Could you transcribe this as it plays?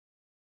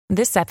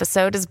This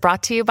episode is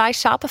brought to you by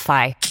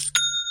Shopify.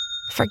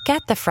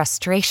 Forget the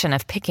frustration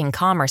of picking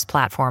commerce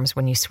platforms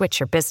when you switch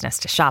your business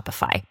to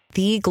Shopify,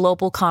 the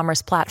global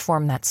commerce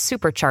platform that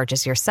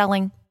supercharges your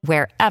selling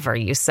wherever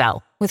you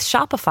sell. With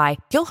Shopify,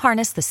 you'll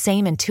harness the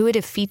same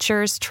intuitive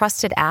features,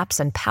 trusted apps,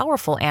 and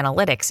powerful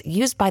analytics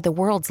used by the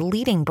world's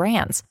leading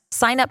brands.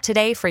 Sign up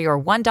today for your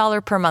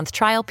 $1 per month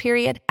trial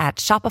period at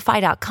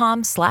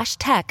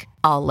shopify.com/tech,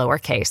 all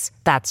lowercase.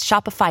 That's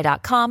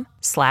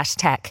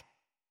shopify.com/tech.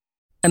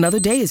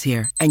 Another day is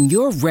here, and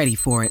you're ready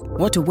for it.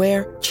 What to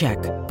wear? Check.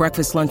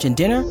 Breakfast, lunch, and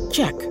dinner?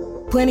 Check.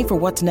 Planning for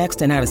what's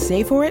next and how to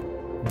save for it?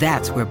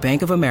 That's where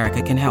Bank of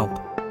America can help.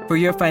 For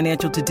your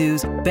financial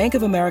to-dos, Bank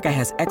of America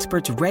has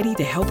experts ready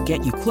to help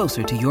get you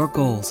closer to your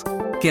goals.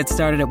 Get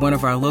started at one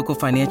of our local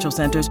financial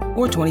centers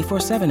or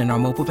 24/7 in our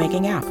mobile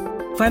banking app.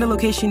 Find a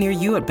location near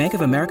you at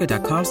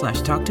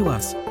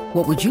bankofamerica.com/talktous.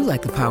 What would you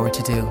like the power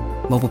to do?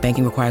 Mobile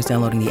banking requires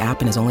downloading the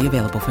app and is only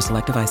available for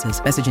select devices.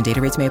 Message and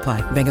data rates may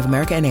apply. Bank of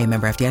America N.A.,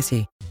 member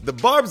FDIC. The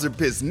Barbs are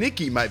pissed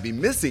Nicki might be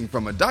missing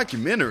from a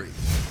documentary.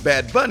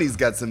 Bad Bunny's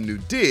got some new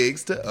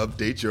digs to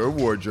update your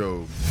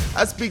wardrobe.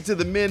 I speak to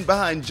the men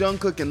behind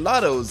Jungkook and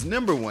Latto's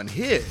 #1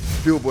 hit.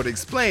 Billboard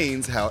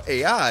explains how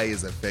AI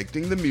is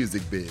affecting the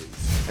music biz.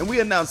 And we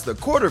announce the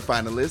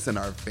quarterfinalists in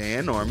our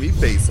Fan Army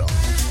Face-Off.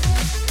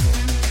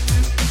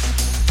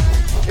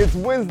 It's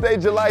Wednesday,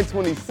 July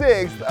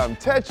 26th. I'm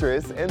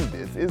Tetris, and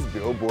this is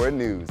Billboard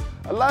News.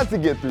 A lot to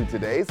get through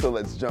today, so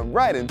let's jump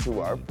right into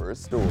our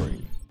first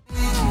story.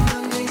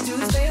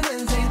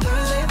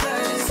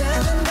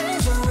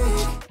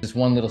 This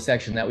one little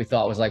section that we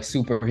thought was like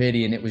super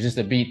hitty, and it was just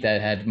a beat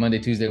that had Monday,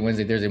 Tuesday,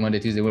 Wednesday, Thursday, Monday,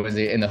 Tuesday,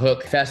 Wednesday, and the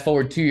hook. Fast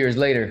forward 2 years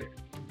later,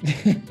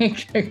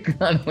 it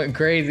kind of went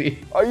crazy.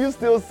 Are you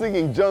still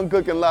singing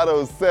Jungkook and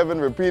Latto's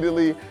 7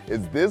 repeatedly?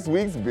 It's this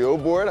week's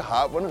Billboard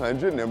Hot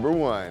 100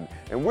 #1,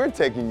 and we're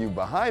taking you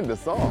behind the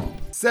song.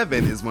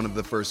 7 is one of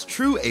the first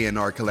true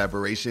A&R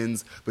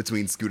collaborations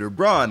between Scooter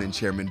Braun and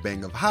Chairman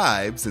Bang of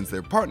Hybe since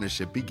their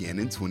partnership began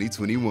in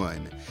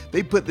 2021.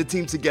 They put the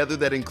team together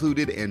that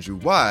included Andrew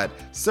Watt,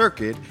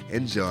 Circuit,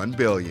 and John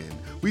Bellion.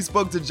 We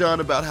spoke to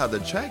John about how the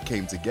track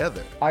came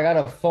together. I got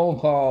a phone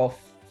call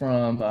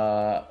from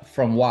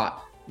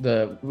Watt.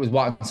 It was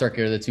Watt and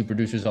Circuit are the two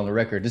producers on the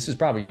record. This was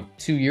probably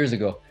 2 years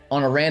ago.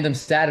 On a random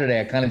Saturday,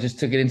 I kind of just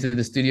took it into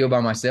the studio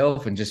by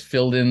myself and just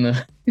filled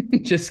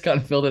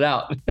it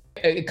out.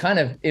 It kind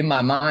of, in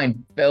my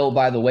mind, fell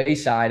by the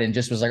wayside and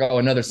just was like, oh,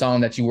 another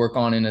song that you work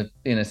on in a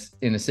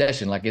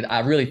session.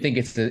 I really think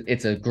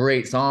it's a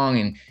great song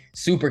and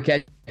super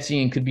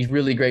catchy and could be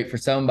really great for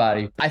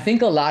somebody. I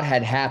think a lot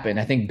had happened.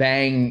 I think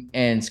Bang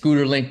and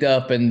Scooter linked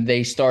up and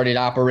they started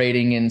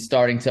operating and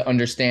starting to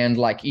understand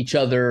like each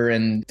other.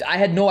 And I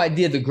had no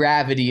idea the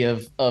gravity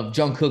of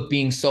Jungkook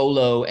being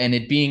solo and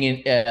it being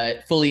in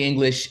fully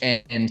English,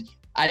 and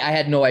I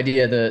had no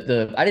idea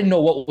I didn't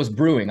know what was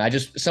brewing.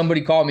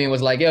 Somebody called me and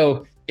was like,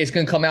 yo, it's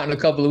gonna come out in a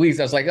couple of weeks.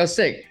 I was like, oh,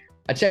 sick.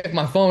 I checked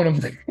my phone. I'm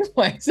like,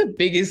 it's the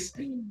biggest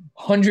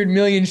 100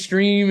 million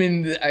stream,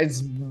 and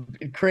it's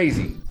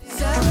crazy.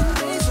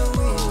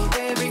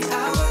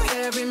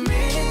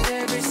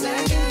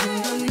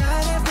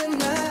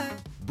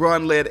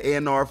 Braun led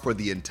A&R for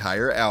the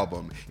entire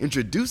album,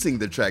 introducing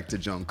the track to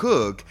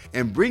Jungkook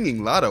and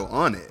bringing Latto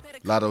on it.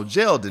 Latto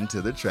gelled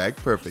into the track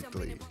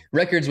perfectly.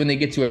 Records, when they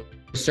get to a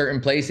certain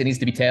place, it needs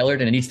to be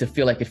tailored and it needs to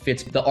feel like it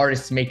fits. The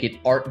artists make it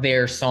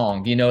their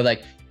song,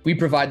 like we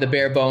provide the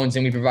bare bones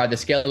and we provide the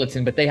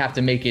skeleton, but they have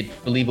to make it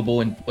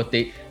believable in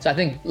so I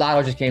think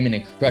Latto just came in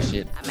and crushed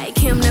it. I make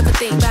him never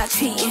think about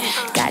cheating.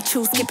 Got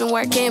you skipping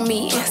work and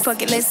me.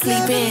 Fuck it, let's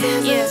sleep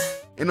in. Yeah.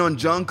 And on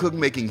Jungkook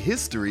making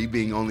history,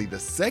 being only the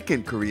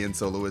second Korean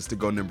soloist to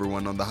go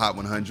 #1 on the Hot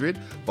 100,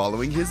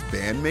 following his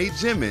bandmate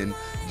Jimin,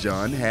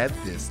 John had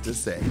this to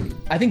say.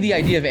 I think the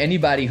idea of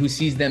anybody who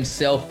sees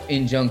themselves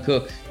in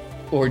Jungkook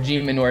or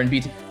Jimin or in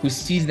BT, who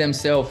sees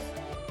themselves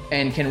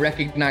and can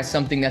recognize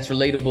something that's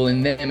relatable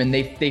in them, and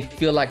they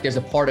feel like there's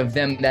a part of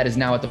them that is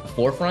now at the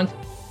forefront.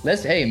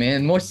 Hey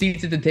man, more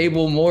seats at the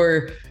table,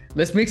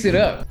 let's mix it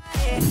up.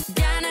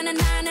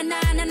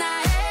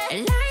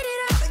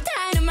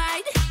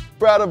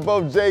 Proud of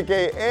both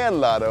JK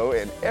and Latto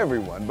and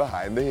everyone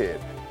behind the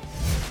hit.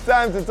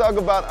 Time to talk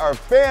about our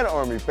Fan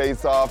Army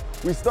Face-Off.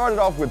 We started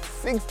off with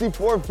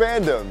 64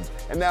 fandoms,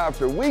 and now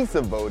after weeks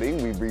of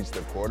voting, we've reached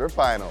the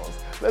quarterfinals.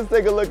 Let's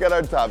take a look at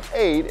our top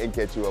 8 and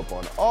catch you up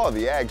on all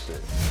the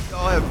action.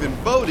 Y'all have been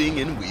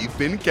voting and we've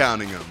been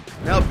counting them.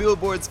 Now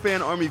Billboard's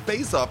Fan Army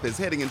Face-Off is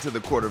heading into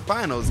the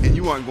quarterfinals, and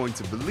you aren't going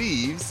to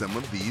believe some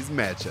of these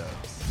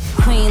matchups.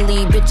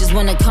 Queenly bitches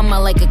wanna come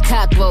out like a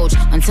cockroach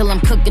until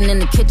I'm cooking in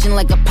the kitchen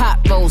like a pot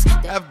roast.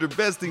 After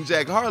besting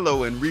Jack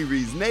Harlow and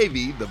Riri's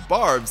Navy, the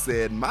Barbs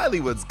said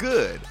Miley was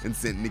good and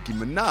sent Nicki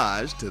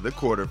Minaj to the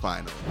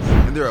quarterfinals.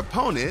 And their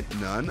opponent,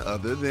 none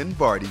other than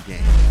Barty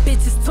Gang.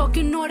 Bitches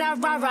talking all that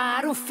rah-rah,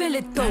 I don't feel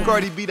it though.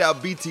 Cardi beat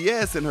out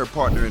BTS and her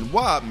partner in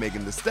WAP,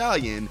 Megan Thee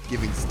Stallion,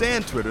 giving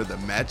Stan Twitter the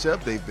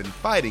matchup they've been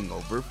fighting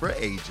over for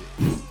ages.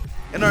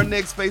 In our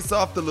next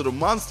face-off, the Little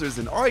Monsters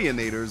and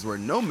Arianators were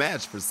no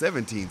match for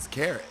 17's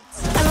Carrots.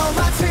 I'm on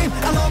my team,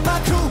 I'm on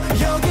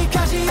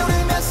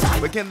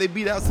But can they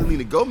beat out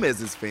Selena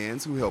Gomez's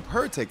fans who help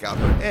her take out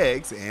her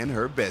ex and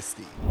her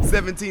bestie?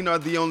 17 are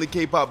the only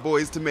K-pop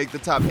boys to make the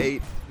top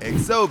 8.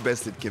 EXO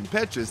bested Kim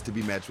Petras to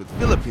be matched with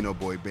Filipino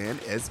boy band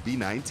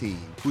SB19,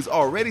 who's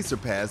already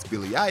surpassed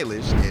Billie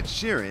Eilish, Ed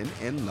Sheeran,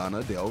 and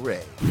Lana Del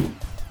Rey.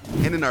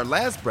 And in our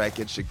last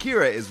bracket,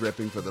 Shakira is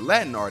repping for the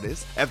Latin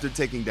artist after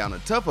taking down a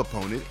tough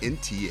opponent in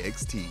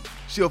TXT.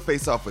 She'll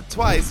face off with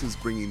Twice, who's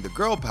bringing the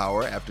girl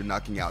power after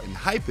knocking out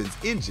Enhypen's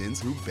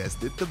Engines, who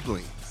bested the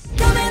Blinks.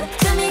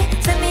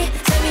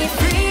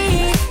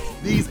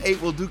 These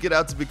 8 will duke it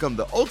out to become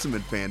the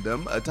ultimate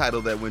fandom, a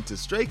title that went to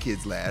Stray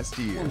Kids last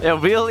year. Yeah,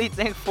 really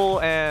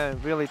thankful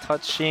and really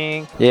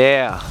touching.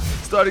 Yeah.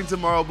 Starting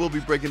tomorrow, we'll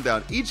be breaking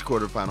down each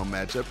quarterfinal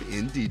matchup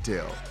in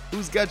detail.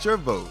 Who's got your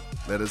vote?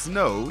 Let us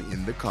know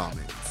in the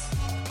comments.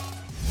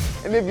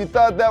 And if you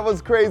thought that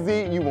was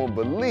crazy, you won't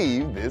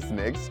believe this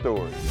next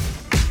story.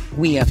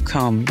 We have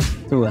come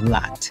through a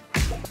lot.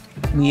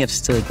 We have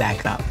stood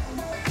back up,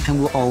 and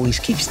we'll always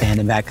keep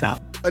standing back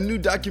up. A new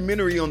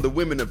documentary on the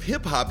women of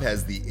hip-hop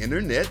has the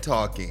internet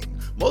talking,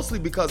 mostly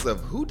because of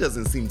who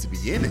doesn't seem to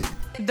be in it.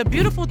 The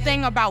beautiful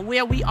thing about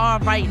where we are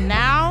right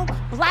now,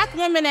 Black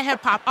women in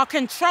hip-hop are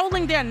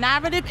controlling their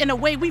narrative in a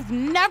way we've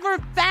never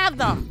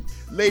fathomed.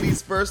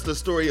 Ladies First, the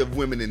story of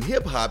women in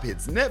hip-hop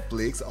hits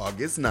Netflix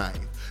August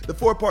 9th. The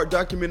 4-part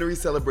documentary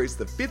celebrates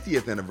the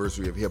 50th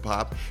anniversary of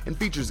hip-hop and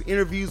features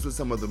interviews with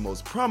some of the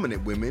most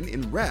prominent women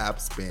in rap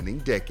spanning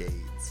decades.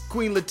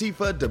 Queen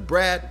Latifah, Da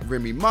Brat,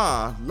 Remy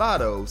Ma,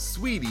 Lotto,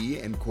 Sweetie,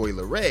 and Coi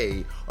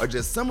Leray are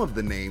just some of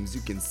the names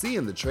you can see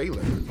in the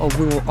trailer. Oh,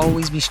 we will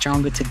always be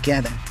stronger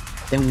together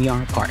than we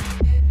are apart.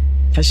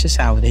 That's just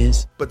how it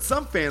is. But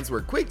some fans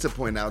were quick to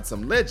point out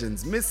some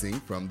legends missing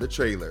from the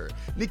trailer.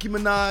 Nicki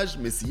Minaj,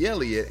 Missy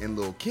Elliott, and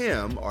Lil'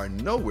 Kim are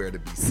nowhere to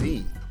be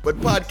seen. But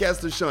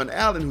podcaster Sean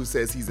Allen, who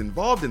says he's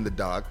involved in the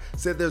doc,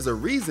 said there's a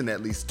reason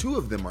at least 2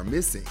 of them are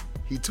missing.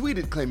 He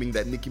tweeted claiming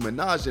that Nicki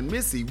Minaj and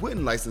Missy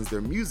wouldn't license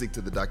their music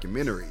to the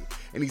documentary,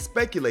 and he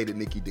speculated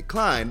Nicki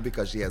declined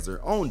because she has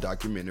her own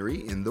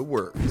documentary in the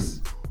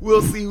works.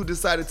 We'll see who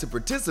decided to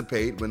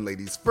participate when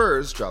Ladies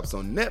First drops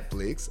on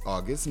Netflix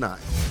August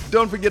 9th.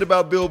 Don't forget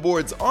about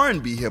Billboard's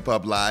R&B Hip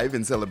Hop Live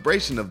in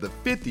celebration of the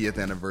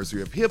 50th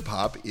anniversary of hip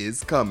hop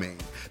is coming.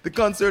 The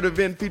concert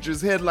event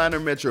features headliner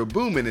Metro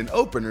Boomin and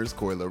openers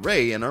Coi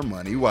Leray and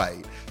Armani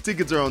White.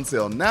 Tickets are on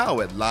sale now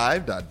at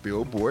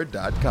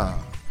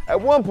live.billboard.com. At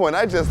one point,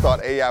 I just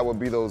thought AI would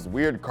be those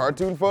weird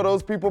cartoon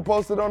photos people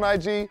posted on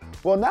IG.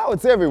 Well, now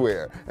it's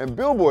everywhere, and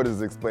Billboard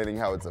is explaining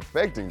how it's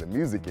affecting the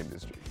music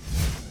industry.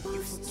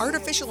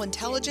 Artificial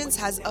intelligence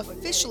has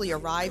officially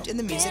arrived in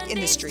the music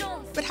industry.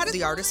 But how do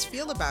the artists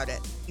feel about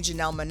it?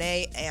 Janelle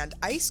Monáe and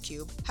Ice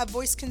Cube have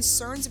voiced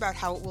concerns about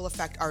how it will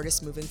affect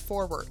artists moving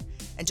forward.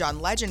 And John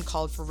Legend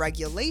called for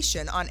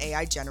regulation on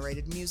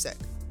AI-generated music.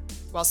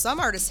 While some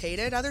artists hate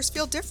it, others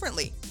feel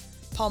differently.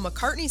 Paul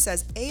McCartney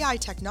says AI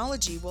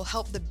technology will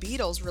help the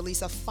Beatles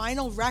release a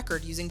final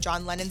record using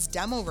John Lennon's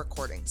demo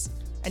recordings.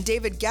 And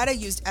David Guetta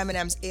used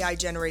Eminem's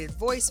AI-generated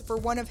voice for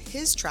one of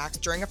his tracks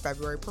during a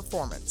February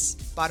performance.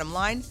 Bottom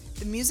line,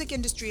 the music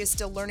industry is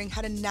still learning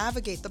how to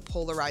navigate the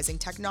polarizing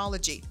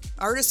technology.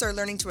 Artists are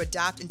learning to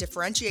adapt and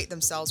differentiate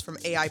themselves from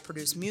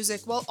AI-produced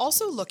music while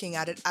also looking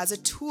at it as a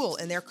tool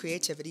in their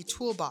creativity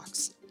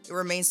toolbox. It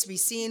remains to be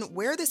seen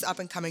where this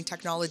up-and-coming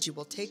technology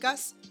will take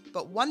us,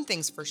 but one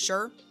thing's for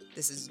sure,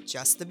 this is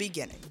just the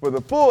beginning. For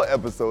the full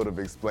episode of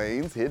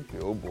Explains, hit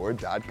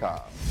Billboard.com.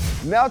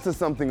 Now to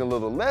something a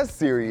little less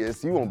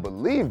serious, you won't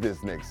believe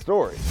this next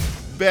story.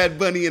 Bad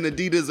Bunny and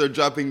Adidas are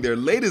dropping their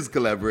latest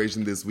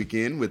collaboration this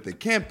weekend with the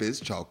campus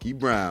Chalky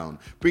Brown,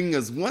 bringing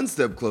us one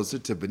step closer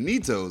to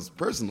Benito's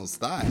personal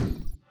style.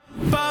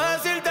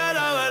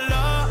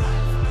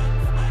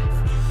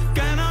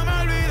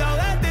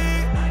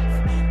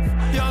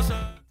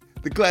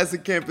 The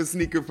classic campus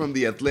sneaker from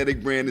the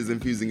athletic brand is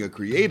infusing a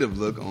creative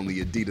look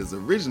only Adidas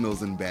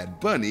Originals and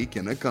Bad Bunny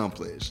can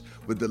accomplish,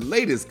 with the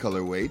latest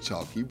colorway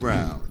Chalky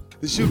Brown.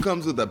 The shoe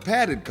comes with a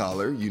padded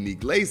collar,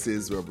 unique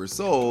laces, rubber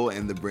sole,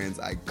 and the brand's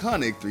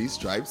iconic 3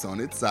 stripes on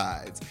its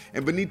sides,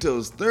 and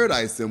Benito's third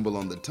eye symbol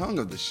on the tongue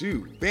of the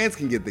shoe. Fans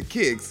can get the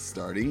kicks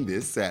starting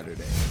this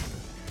Saturday.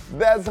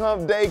 That's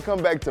Hump Day.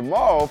 Come back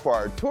tomorrow for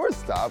our tour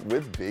stop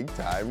with Big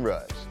Time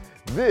Rush.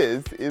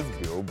 This is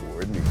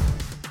Billboard News.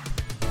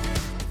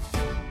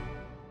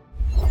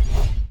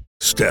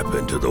 Step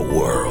into the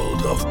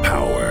world of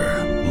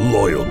power,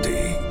 loyalty,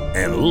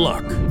 and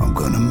luck. I'm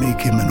gonna make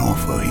him an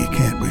offer he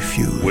can't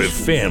refuse. With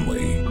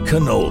family,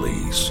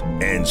 cannolis,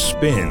 and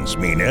spins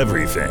mean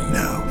everything.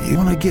 Now, you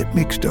wanna get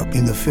mixed up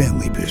in the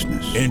family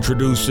business.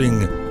 Introducing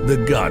The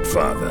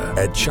Godfather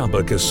at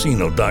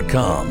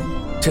ChumbaCasino.com.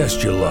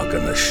 Test your luck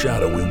in the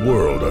shadowy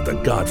world of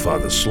The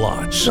Godfather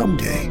slot.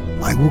 Someday,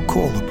 I will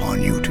call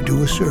upon you to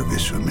do a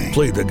service for me.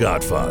 Play The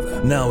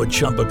Godfather, now at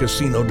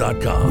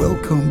ChumbaCasino.com.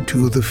 Welcome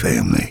to the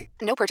family.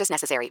 No purchase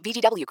necessary.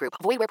 VGW Group.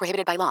 Void where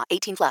prohibited by law.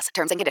 18+.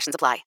 Terms and conditions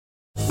apply.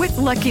 With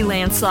Lucky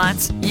Land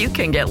Slots, you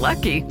can get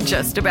lucky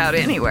just about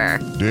anywhere.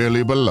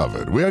 Dearly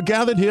beloved, we are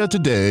gathered here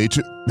today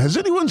to... Has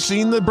anyone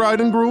seen the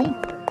bride and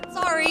groom?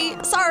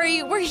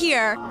 Sorry, we're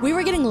here. We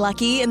were getting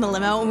lucky in the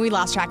limo and we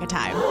lost track of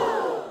time.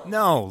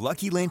 No,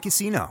 Lucky Land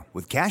Casino,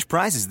 with cash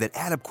prizes that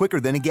add up quicker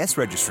than a guest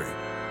registry.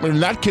 In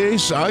that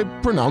case, I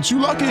pronounce you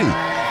lucky.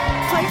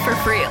 Play for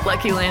free at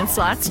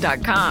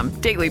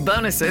LuckyLandSlots.com. Daily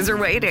bonuses are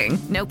waiting.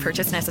 No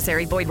purchase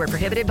necessary. Void where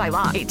prohibited by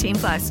law.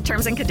 18+.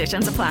 Terms and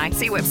conditions apply.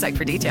 See website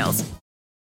for details.